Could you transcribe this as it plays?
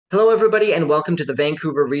Hello, everybody, and welcome to the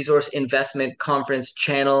Vancouver Resource Investment Conference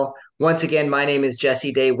channel. Once again, my name is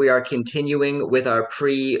Jesse Day. We are continuing with our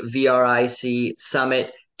pre-VRIC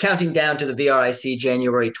summit, counting down to the VRIC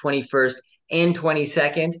January 21st and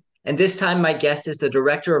 22nd. And this time, my guest is the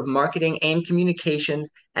Director of Marketing and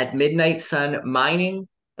Communications at Midnight Sun Mining,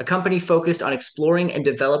 a company focused on exploring and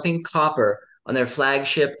developing copper on their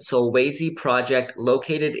flagship Solwezi Project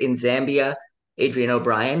located in Zambia. Adrian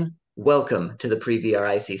O'Brien, welcome to the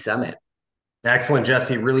pre-VRIC Summit. Excellent,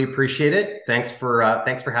 Jesse. Really appreciate it. Thanks for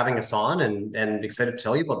having us on, and excited to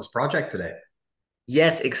tell you about this project today.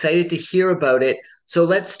 Yes, excited to hear about it. So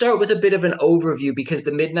let's start with a bit of an overview because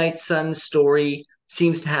the Midnight Sun story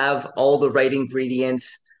seems to have all the right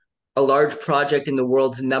ingredients. A large project in the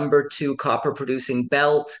world's #2 copper producing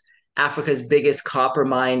belt, Africa's biggest copper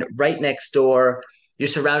mine right next door. You're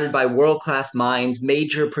surrounded by world-class mines,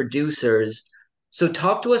 major producers. So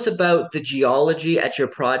talk to us about the geology at your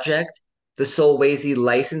project, the Solwezi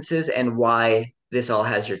licenses, and why this all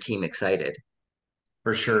has your team excited.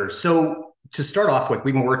 For sure. So to start off with,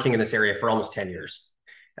 we've been working in this area for almost 10 years.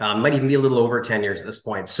 Might even be a little over 10 years at this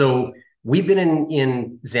point. So we've been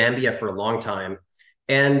in Zambia for a long time.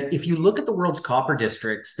 And if you look at the world's copper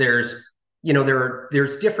districts, there's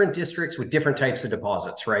different districts with different types of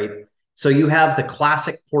deposits, right? So you have the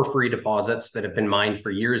classic porphyry deposits that have been mined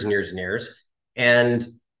for years and years and years. And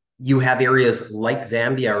you have areas like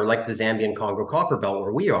Zambia or like the Zambian Copper Belt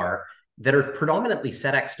where we are that are predominantly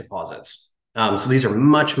SEDEX deposits. So these are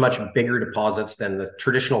much, much bigger deposits than the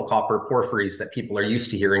traditional copper porphyries that people are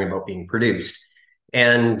used to hearing about being produced.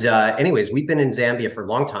 And anyways, we've been in Zambia for a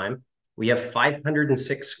long time. We have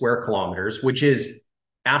 506 square kilometers, which is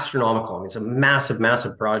astronomical. I mean, it's a massive,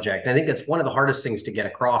 massive project. And I think that's one of the hardest things to get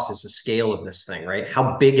across is the scale of this thing, right?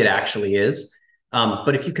 How big it actually is.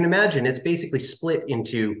 But if you can imagine, it's basically split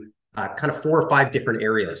into kind of 4 or 5 different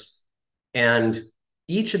areas. And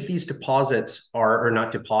each of these deposits are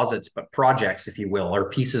not deposits, but projects, if you will, or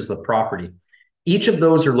pieces of property. Each of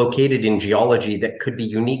those are located in geology that could be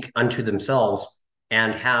unique unto themselves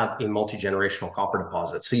and have a multi-generational copper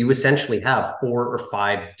deposit. So you essentially have 4 or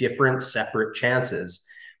 5 different separate chances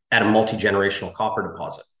at a multi-generational copper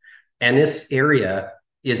deposit. And this area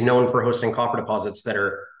is known for hosting copper deposits that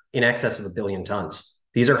are in excess of 1 billion tons.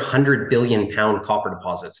 These are 100 billion pound copper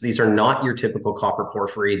deposits. These are not your typical copper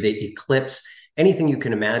porphyry. They eclipse anything you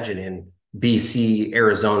can imagine in BC,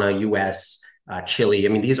 Arizona, US, Chile. I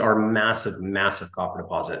mean, these are massive, massive copper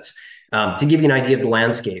deposits. To give you an idea of the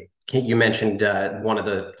landscape, you mentioned one of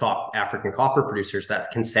the top African copper producers, that's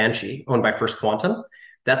Kansanshi, owned by First Quantum.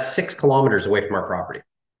 That's 6 kilometers away from our property.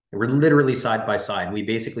 We're literally side by side. We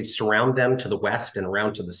basically surround them to the west and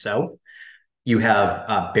around to the south. You have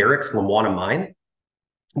VRIC's Lumwana mine,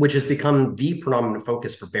 which has become the predominant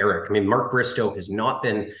focus for VRIC. I mean, Mark Bristow has not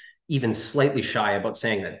been even slightly shy about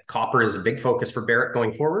saying that copper is a big focus for VRIC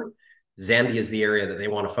going forward. Zambia is the area that they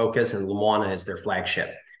want to focus, and Lumwana is their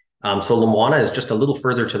flagship. So Lumwana is just a little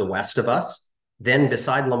further to the west of us. Then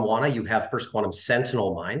beside Lumwana, you have First Quantum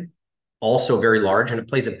Sentinel mine, also very large, and it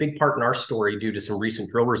plays a big part in our story due to some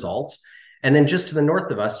recent drill results. And then just to the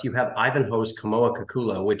north of us, you have Ivanhoe's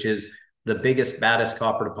Kamoa-Kakula, which is the biggest, baddest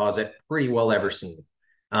copper deposit pretty well ever seen.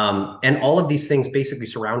 And all of these things basically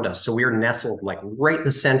surround us. So we are nestled like right in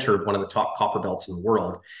the center of one of the top copper belts in the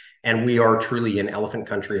world. And we are truly in elephant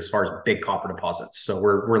country as far as big copper deposits. So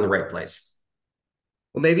we're in the right place.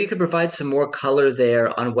 Well, maybe you could provide some more color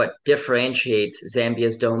there on what differentiates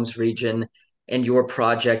Zambia's Domes region and your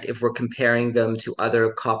project if we're comparing them to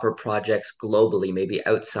other copper projects globally, maybe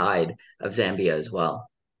outside of Zambia as well.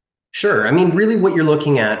 Sure. I mean, really what you're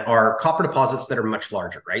looking at are copper deposits that are much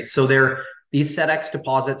larger, right? So these SEDEX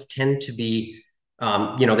deposits tend to be,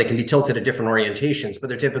 they can be tilted at different orientations, but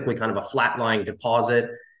they're typically kind of a flat-lying deposit.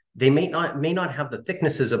 They may not have the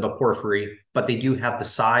thicknesses of a porphyry, but they do have the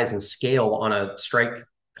size and scale on a strike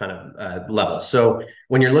kind of level. So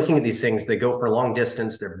when you're looking at these things, they go for a long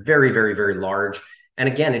distance. They're very, very, very large. And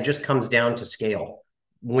again, it just comes down to scale.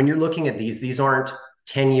 When you're looking at these aren't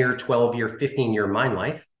 10-year, 12-year, 15-year mine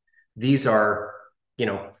life. These are,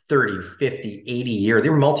 30, 50, 80-year.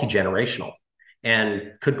 They're multi-generational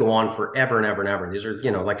and could go on forever and ever and ever. These are,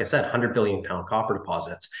 like I said, 100 billion pound copper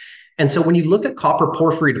deposits. And so when you look at copper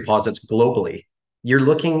porphyry deposits globally, you're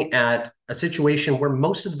looking at a situation where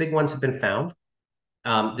most of the big ones have been found.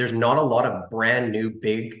 There's not a lot of brand new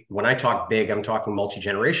big, when I talk big, I'm talking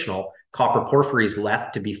multi-generational copper porphyries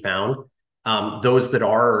left to be found. Those that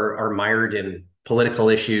are mired in political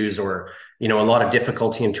issues or, a lot of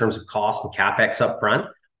difficulty in terms of cost and capex up front.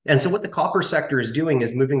 And so what the copper sector is doing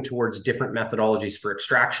is moving towards different methodologies for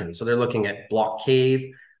extraction. So they're looking at block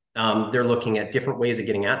cave, They're looking at different ways of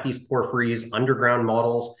getting at these porphyries, underground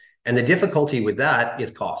models. And the difficulty with that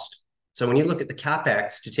is cost. So when you look at the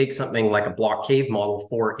CapEx to take something like a block cave model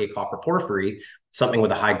for a copper porphyry, something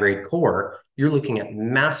with a high grade core, you're looking at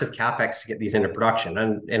massive CapEx to get these into production.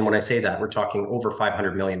 And when I say that, we're talking over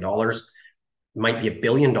 $500 million, might be $1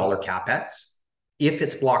 billion CapEx. If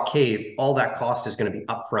it's block cave, all that cost is going to be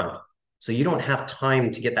upfront. So you don't have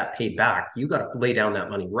time to get that paid back. You got to lay down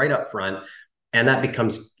that money right up front. And that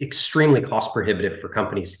becomes extremely cost prohibitive for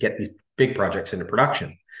companies to get these big projects into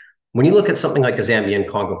production. When you look at something like the Zambian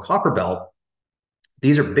Congo Copper Belt,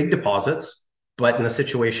 these are big deposits, but in the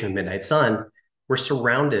situation of Midnight Sun, we're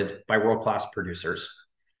surrounded by world-class producers.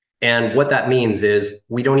 And what that means is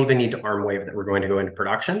we don't even need to arm wave that we're going to go into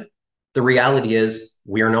production. The reality is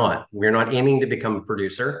we are not. We're not aiming to become a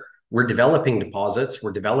producer. We're developing deposits.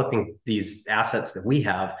 We're developing these assets that we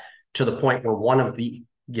have to the point where one of the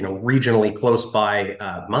regionally close by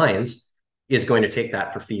mines is going to take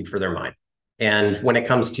that for feed for their mine. And when it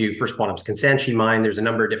comes to First Quantum's Kansanshi mine, there's a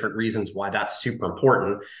number of different reasons why that's super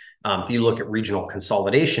important. If you look at regional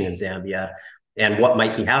consolidation in Zambia and what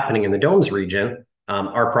might be happening in the Domes region,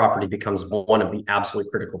 our property becomes one of the absolute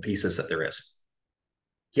critical pieces that there is.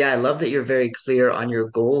 Yeah, I love that you're very clear on your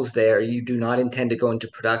goals there. You do not intend to go into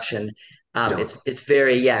production. No. It's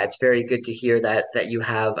very good to hear that you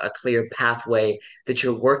have a clear pathway that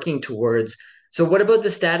you're working towards. So what about the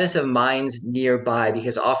status of mines nearby?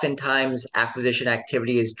 Because oftentimes acquisition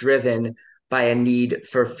activity is driven by a need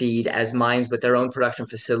for feed as mines with their own production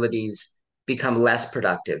facilities become less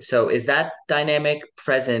productive. So is that dynamic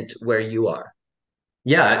present where you are?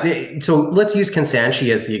 Yeah, so let's use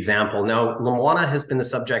Kansanshi as the example. Now, Lumwana has been the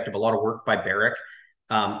subject of a lot of work by VRIC.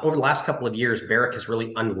 Over the last couple of years, VRIC has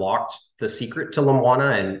really unlocked the secret to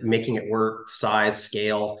Lumwana and making it work, size,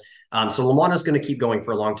 scale. So Lumwana is going to keep going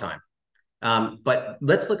for a long time. But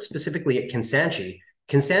let's look specifically at Kansanshi.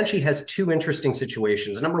 Kansanshi has two interesting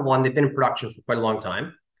situations. Number one, they've been in production for quite a long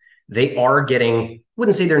time. They are getting,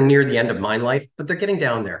 wouldn't say they're near the end of mine life, but they're getting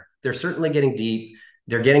down there. They're certainly getting deep.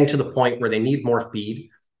 They're getting to the point where they need more feed.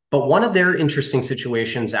 But one of their interesting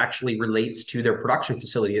situations actually relates to their production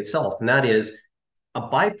facility itself. And that is a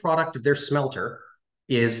byproduct of their smelter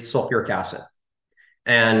is sulfuric acid.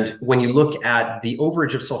 And when you look at the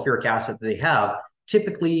overage of sulfuric acid that they have,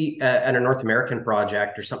 typically at a North American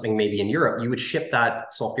project or something maybe in Europe, you would ship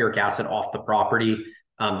that sulfuric acid off the property.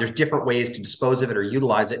 There's different ways to dispose of it or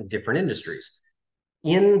utilize it in different industries.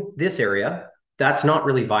 In this area, that's not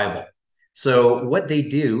really viable. So what they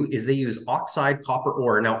do is they use oxide copper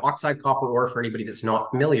ore. Now, oxide copper ore, for anybody that's not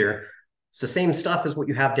familiar, it's the same stuff as what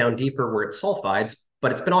you have down deeper where it's sulfides,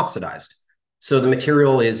 but it's been oxidized. So the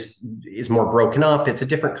material is more broken up. It's a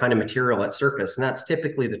different kind of material at surface. And that's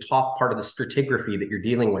typically the top part of the stratigraphy that you're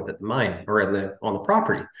dealing with at the mine or on the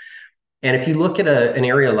property. And if you look at an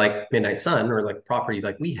area like Midnight Sun or like property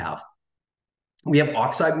like we have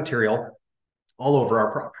oxide material all over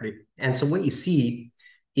our property. And so what you see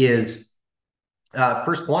is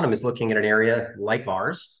First Quantum is looking at an area like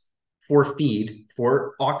ours for feed,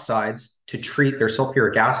 for oxides to treat their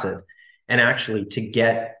sulfuric acid and actually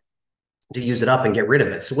to use it up and get rid of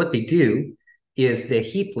it. So what they do is they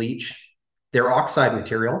heap leach their oxide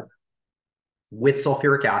material with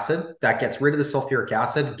sulfuric acid. That gets rid of the sulfuric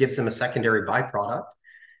acid, gives them a secondary byproduct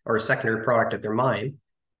or a secondary product at their mine,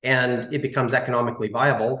 and it becomes economically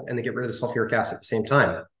viable, and they get rid of the sulfuric acid at the same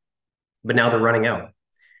time. But now they're running out.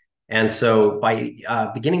 And so by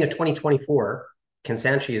beginning of 2024,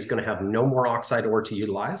 Kansanshi is going to have no more oxide ore to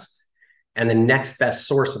utilize. And the next best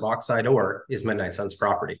source of oxide ore is Midnight Sun's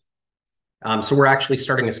property. So we're actually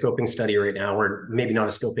starting a scoping study right now, or maybe not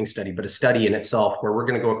a scoping study, but a study in itself where we're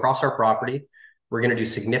going to go across our property. We're going to do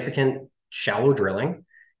significant shallow drilling,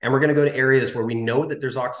 and we're going to go to areas where we know that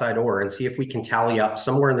there's oxide ore and see if we can tally up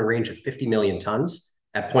somewhere in the range of 50 million tons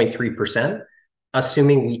at 0.3%.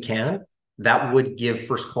 Assuming we can, that would give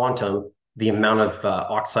First Quantum the amount of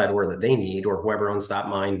oxide ore that they need, or whoever owns that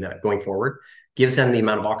mine going forward, gives them the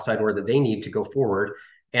amount of oxide ore that they need to go forward.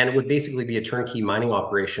 And it would basically be a turnkey mining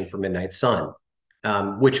operation for Midnight Sun,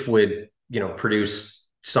 which would, produce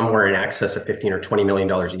somewhere in excess of $15 or $20 million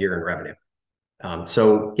a year in revenue.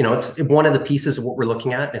 So, it's one of the pieces of what we're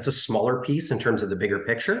looking at. It's a smaller piece in terms of the bigger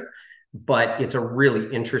picture, but it's a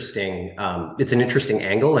really interesting, it's an interesting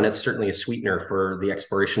angle, and it's certainly a sweetener for the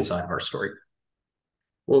exploration side of our story.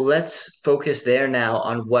 Well, let's focus there now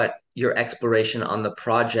on what your exploration on the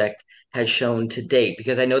project has shown to date,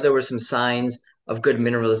 because I know there were some signs of good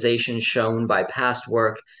mineralization shown by past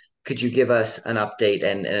work. Could you give us an update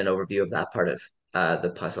and an overview of that part of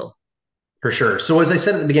the puzzle? For sure. So as I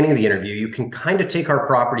said at the beginning of the interview, you can kind of take our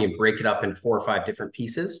property and break it up in 4 or 5 different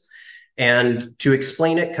pieces. And to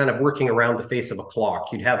explain it, kind of working around the face of a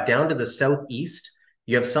clock, you'd have down to the southeast,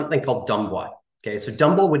 you have something called Dumbwa. Okay, so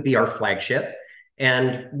Dumbwa would be our flagship.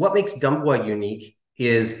 And what makes Dumbwa unique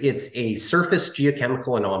is it's a surface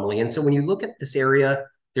geochemical anomaly. And so when you look at this area,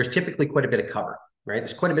 there's typically quite a bit of cover, right?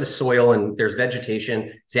 There's quite a bit of soil and there's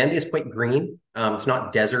vegetation. Zambia is quite green. It's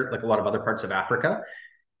not desert like a lot of other parts of Africa.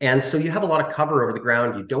 And so you have a lot of cover over the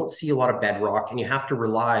ground. You don't see a lot of bedrock, and you have to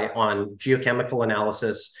rely on geochemical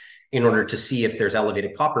analysis in order to see if there's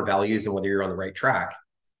elevated copper values and whether you're on the right track.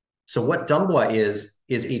 So what Dumbwa is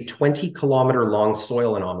a 20-kilometer long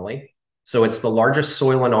soil anomaly. So it's the largest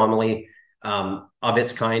soil anomaly of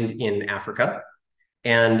its kind in Africa.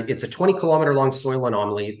 And it's a 20-kilometer long soil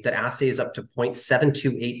anomaly that assays up to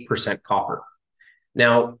 0.728% copper.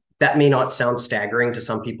 Now, that may not sound staggering to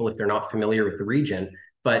some people if they're not familiar with the region,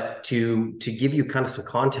 but to give you kind of some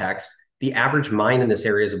context, the average mine in this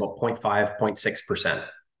area is about 0.5, 0.6%.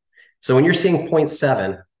 So when you're seeing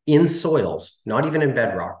 0.7 in soils, not even in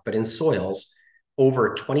bedrock, but in soils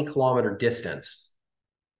over a 20-kilometer distance,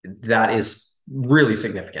 that is really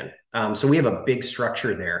significant. So we have a big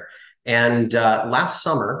structure there. And last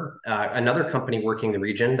summer, another company working the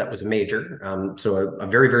region that was a major, so a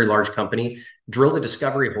very, very large company, drilled a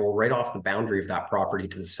discovery hole right off the boundary of that property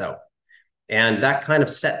to the south. And that kind of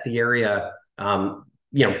set the area, brought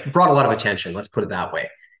a lot of attention, let's put it that way.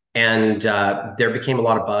 And there became a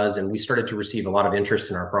lot of buzz, and we started to receive a lot of interest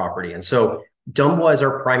in our property. And so Dumbwa is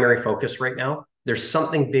our primary focus right now. There's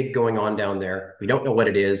something big going on down there. We don't know what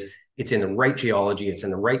it is. It's in the right geology. It's in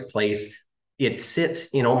the right place. It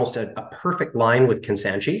sits in almost a perfect line with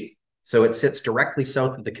Kansanshi. So it sits directly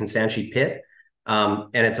south of the Kansanshi pit. And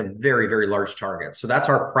it's a very, very large target. So that's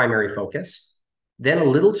our primary focus. Then a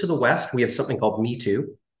little to the west, we have something called Me2.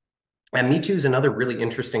 And Me2 is another really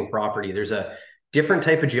interesting property. There's a different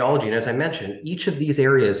type of geology. And as I mentioned, each of these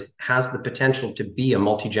areas has the potential to be a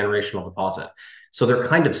multi-generational deposit. So they're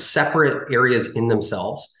kind of separate areas in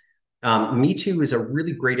themselves. Me2 is a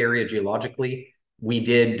really great area geologically. We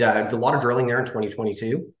did a lot of drilling there in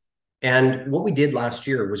 2022. And what we did last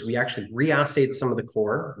year was we actually re-assayed some of the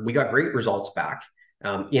core. We got great results back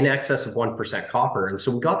in excess of 1% copper. And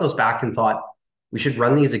so we got those back and thought, we should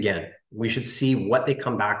run these again. We should see what they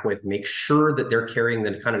come back with, make sure that they're carrying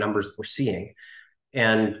the kind of numbers that we're seeing,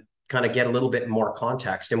 and kind of get a little bit more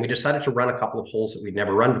context. And we decided to run a couple of holes that we'd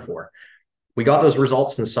never run before. We got those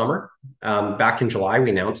results in the summer. Back in July, we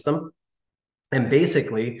announced them. And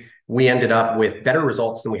basically, we ended up with better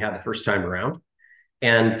results than we had the first time around.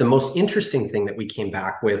 And the most interesting thing that we came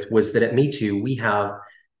back with was that at Me2,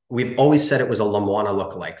 we've always said it was a Lumwana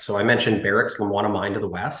lookalike. So I mentioned VRIC's Lumwana mine to the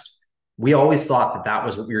west. We always thought that that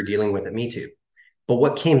was what we were dealing with at Me2. But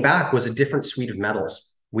what came back was a different suite of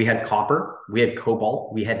metals. We had copper, we had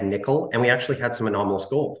cobalt, we had nickel, and we actually had some anomalous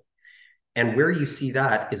gold. And where you see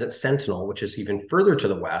that is at Sentinel, which is even further to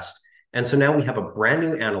the west. And so now we have a brand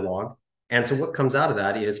new analog. And so what comes out of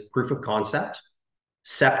that is proof of concept,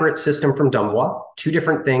 separate system from Dumbwa, two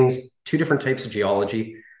different things, two different types of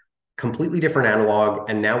geology, completely different analog.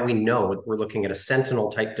 And now we know that we're looking at a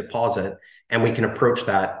Sentinel type deposit, and we can approach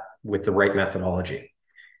that with the right methodology.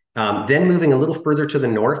 Then moving a little further to the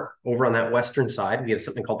north, over on that western side, we have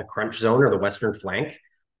something called the Crunch Zone, or the Western Flank.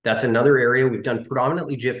 That's another area. We've done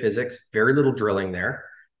predominantly geophysics, very little drilling there,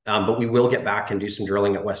 but we will get back and do some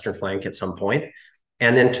drilling at Western Flank at some point.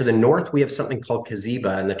 And then to the north, we have something called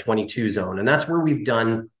Kaziba in the 22 zone. And that's where we've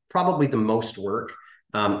done probably the most work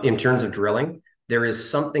in terms of drilling. There is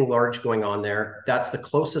something large going on there. That's the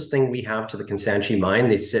closest thing we have to the Kansanshi mine.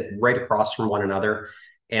 They sit right across from one another.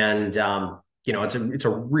 And, it's a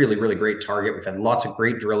really, really great target. We've had lots of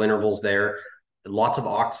great drill intervals there, lots of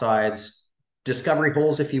oxides, discovery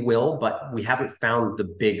holes, if you will, but we haven't found the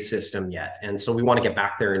big system yet. And so we want to get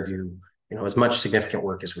back there and do, as much significant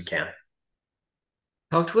work as we can.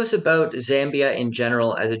 Talk to us about Zambia in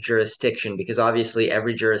general as a jurisdiction, because obviously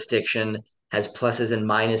every jurisdiction has pluses and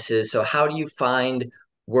minuses. So how do you find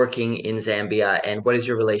working in Zambia, and what is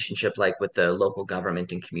your relationship like with the local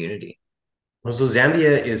government and community? Well, so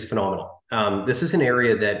Zambia is phenomenal. This is an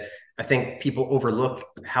area that I think people overlook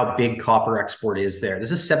how big copper export is there.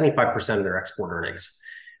 This is 75% of their export earnings.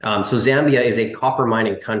 So Zambia is a copper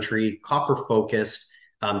mining country, copper focused.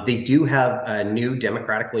 They do have a new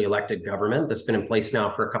democratically elected government that's been in place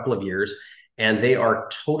now for a couple of years, and they are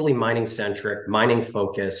totally mining centric, mining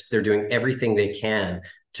focused. They're doing everything they can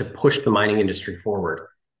to push the mining industry forward.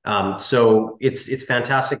 So it's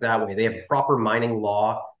fantastic that way. They have proper mining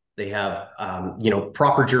law. They have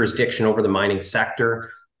proper jurisdiction over the mining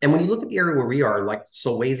sector. And when you look at the area where we are, like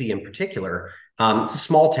Solwezi in particular, it's a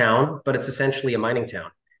small town, but it's essentially a mining town.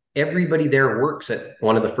 Everybody there works at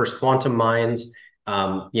one of the first quantum mines,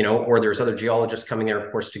 or there's other geologists coming there,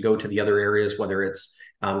 of course, to go to the other areas, whether it's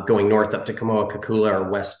going north up to Kamoa-Kakula or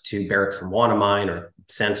west to Barrick's Lumwana mine or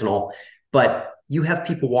Sentinel. But you have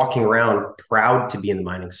people walking around proud to be in the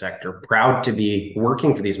mining sector, proud to be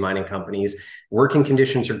working for these mining companies. Working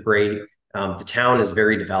conditions are great. The town is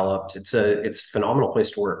very developed. It's a phenomenal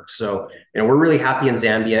place to work. So, we're really happy in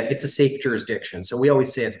Zambia. It's a safe jurisdiction. So we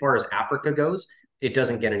always say, as far as Africa goes, it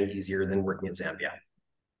doesn't get any easier than working in Zambia.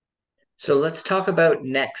 So let's talk about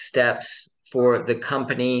next steps for the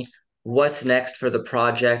company. What's next for the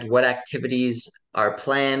project? What activities are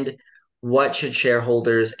planned? What should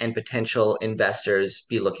shareholders and potential investors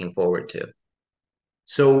be looking forward to?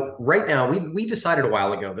 So right now, we decided a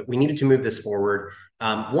while ago that we needed to move this forward.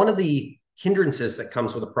 One of the hindrances that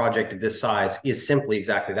comes with a project of this size is simply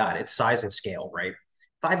exactly that. It's size and scale, right?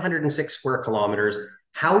 506 square kilometers.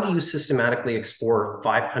 How do you systematically explore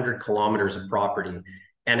 500 kilometers of property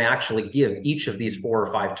and actually give each of these 4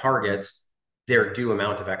 or 5 targets their due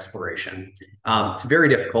amount of exploration? It's very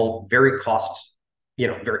difficult, very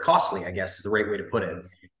costly, I guess is the right way to put it.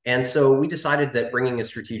 And so we decided that bringing a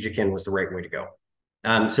strategic in was the right way to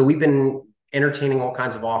go. So we've been entertaining all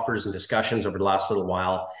kinds of offers and discussions over the last little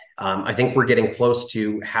while. I think we're getting close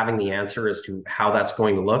to having the answer as to how that's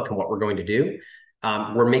going to look and what we're going to do.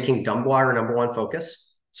 We're making Dumbwa our number one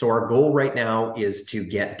focus. So our goal right now is to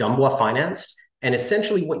get Dumbwa financed. And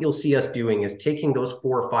essentially what you'll see us doing is taking those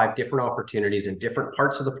 4 or 5 different opportunities in different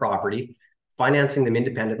parts of the property, financing them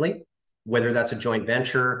independently, whether that's a joint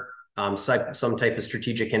venture, some type of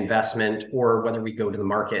strategic investment, or whether we go to the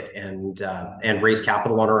market and raise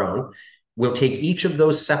capital on our own. We'll take each of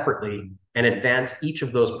those separately and advance each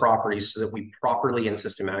of those properties so that we properly and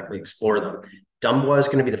systematically explore them. Dumbwa is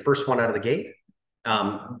going to be the first one out of the gate.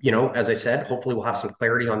 As I said, hopefully we'll have some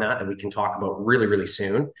clarity on that we can talk about really, really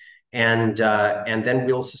soon. And then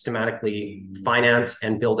we'll systematically finance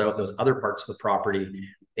and build out those other parts of the property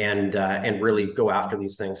and really go after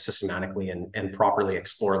these things systematically and properly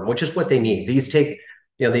explore them, which is what they need. These take,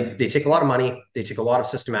 they take a lot of money. They take a lot of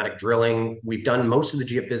systematic drilling. We've done most of the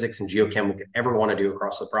geophysics and geochem we could ever want to do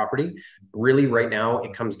across the property. Really, right now,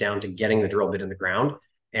 it comes down to getting the drill bit in the ground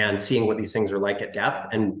and seeing what these things are like at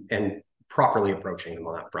depth and properly approaching them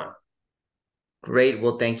on that front. Great.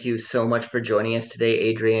 Well, thank you so much for joining us today,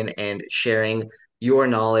 Adrian, and sharing your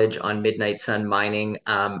knowledge on Midnight Sun Mining.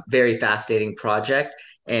 Very fascinating project,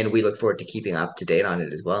 and we look forward to keeping up to date on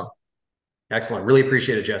it as well. Excellent. Really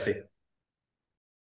appreciate it, Jesse.